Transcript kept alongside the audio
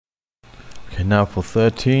Okay, now for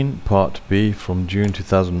 13, part B from June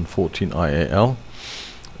 2014 IAL.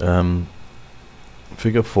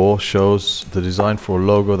 Figure 4 shows the design for a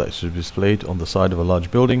logo that should be displayed on the side of a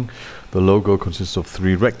large building. The logo consists of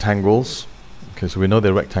 3 rectangles. Okay, so we know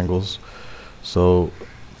they're rectangles, so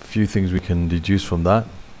a few things we can deduce from that.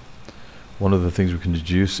 One of the things we can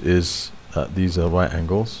deduce is that these are right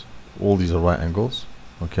angles. All these are right angles,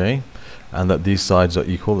 okay, and that these sides are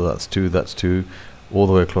equal. That's 2, that's 2, all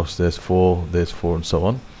the way across there's 4, and so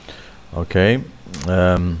on. Okay,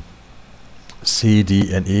 C,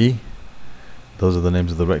 D and E, those are the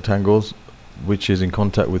names of the rectangles, which is in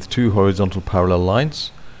contact with 2 horizontal parallel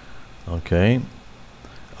lines, okay,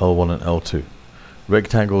 L1 and L2.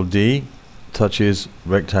 Rectangle D touches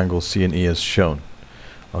rectangle C and E as shown.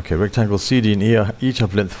 Okay, rectangle C, D and E each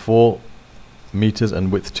have length 4 meters and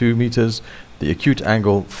width 2 meters. The acute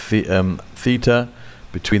angle theta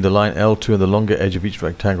between the line L2 and the longer edge of each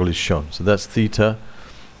rectangle is shown. So that's theta.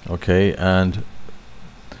 Okay, and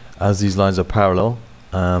as these lines are parallel,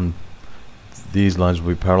 these lines will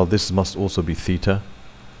be parallel. This must also be theta.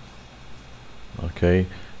 Okay,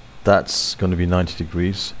 that's going to be 90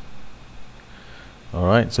 degrees.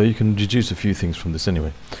 Alright, so you can deduce a few things from this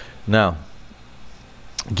anyway. Now,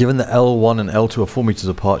 given that L1 and L2 are 4 meters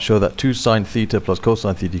apart, show that 2 sine theta plus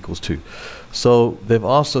cosine theta equals 2. So they've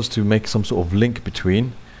asked us to make some sort of link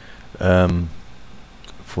between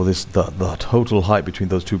for this the total height between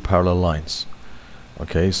those 2 parallel lines.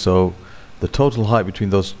 Okay, so the total height between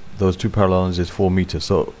those 2 parallel lines is 4 meters.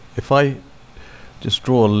 So if I just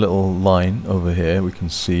draw a little line over here, we can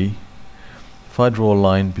see if I draw a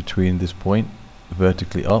line between this point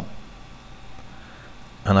vertically up,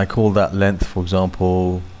 and I call that length, for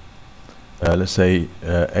example, let's say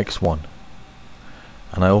x1,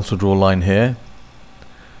 and I also draw a line here,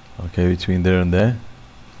 okay, between there and there,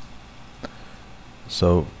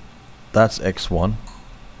 so that's x1,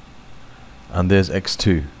 and there's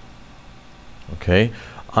x2. Okay,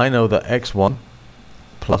 I know that x1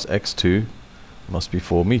 plus x2 must be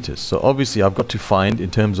 4 meters, so obviously I've got to find,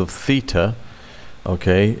 in terms of theta,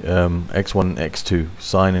 okay, x1 and x2,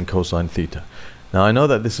 sine and cosine theta. Now I know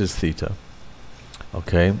that this is theta,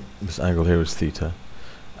 okay, this angle here is theta,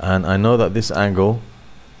 and I know that this angle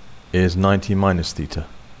is 90 minus theta,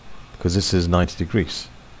 because this is 90 degrees,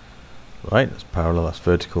 right? That's parallel, that's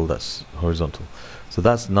vertical, that's horizontal. So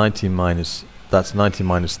that's 90 minus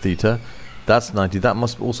theta, that's 90, that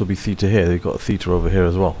must also be theta here. They've got a theta over here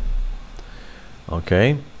as well.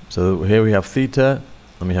 Okay, so here we have theta,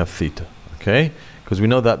 and we have theta, okay, because we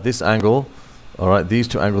know that this angle, alright, these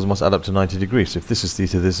 2 angles must add up to 90 degrees. So if this is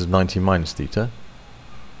theta, this is 90 minus theta.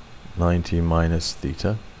 90 minus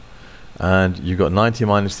theta. And you got 90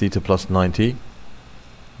 minus theta plus 90.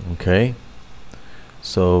 Okay.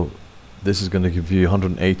 So this is going to give you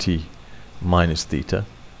 180 minus theta.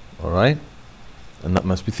 Alright. And that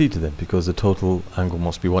must be theta then, because the total angle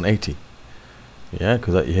must be 180. Yeah,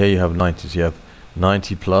 because here you have 90. So you have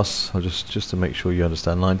 90 plus, I'll just to make sure you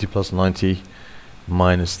understand, 90 plus 90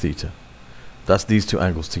 minus theta. That's these 2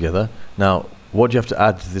 angles together. Now, what do you have to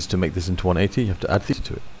add to this to make this into 180? You have to add theta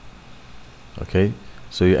to it. Okay,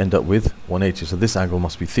 so you end up with 180. So this angle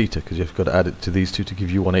must be theta, because you've got to add it to these 2 to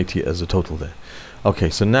give you 180 as a total there.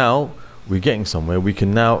 Okay, so now we're getting somewhere. We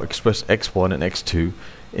can now express x1 and x2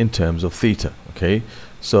 in terms of theta. Okay,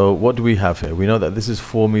 so what do we have here? We know that this is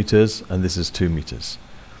 4 meters and this is 2 meters.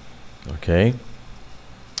 Okay,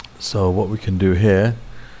 so what we can do here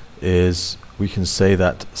is we can say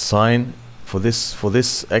that sine for this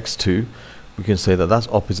x2, we can say that that's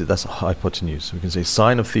opposite, that's hypotenuse. We can say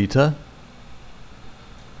sine of theta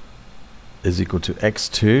is equal to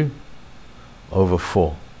x2 over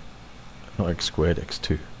 4, not x squared,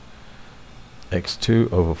 x2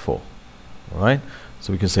 over 4. Alright,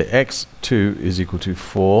 so we can say x2 is equal to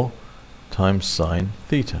 4 times sine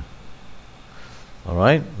theta.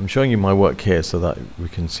 Alright, I'm showing you my work here so that we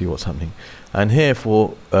can see what's happening. And here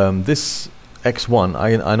for this x1,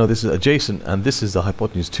 I know this is adjacent, and this is the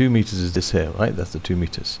hypotenuse. 2 meters is this here, right? That's the 2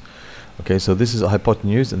 meters. Okay, so this is a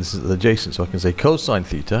hypotenuse and this is adjacent, so I can say cosine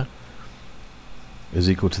theta is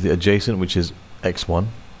equal to the adjacent, which is x1,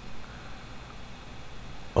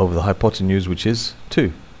 over the hypotenuse, which is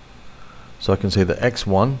 2. So I can say that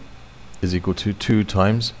x1 is equal to 2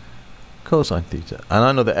 times cosine theta, and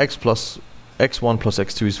I know that x1 plus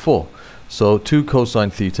x2 is 4, so 2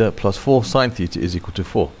 cosine theta plus 4 sine theta is equal to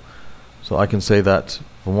 4. So I can say that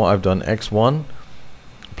from what I've done, x1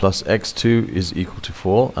 plus x2 is equal to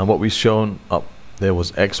 4, and what we've shown up there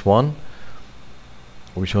was x1.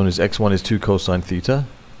 What we've shown is x1 is 2 cosine theta,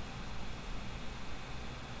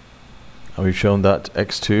 and we've shown that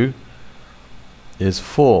x2 is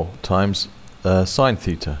 4 times sine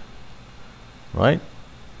theta, right?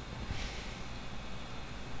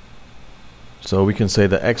 So we can say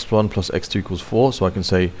that x1 plus x2 equals 4, so I can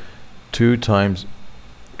say 2 times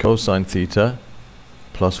cosine theta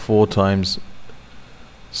plus 4 times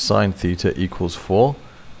sine theta equals 4,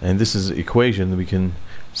 and this is an equation that we can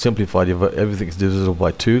simplify. Everything is divisible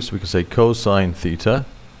by 2, so we can say cosine theta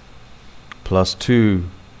plus 2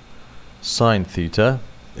 sine theta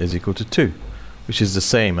is equal to 2, which is the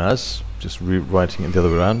same as, just rewriting it the other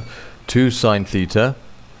way around, 2 sine theta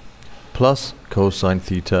plus cosine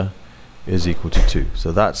theta is equal to 2.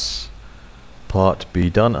 So that's part B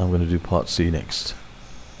done. I'm going to do part C next.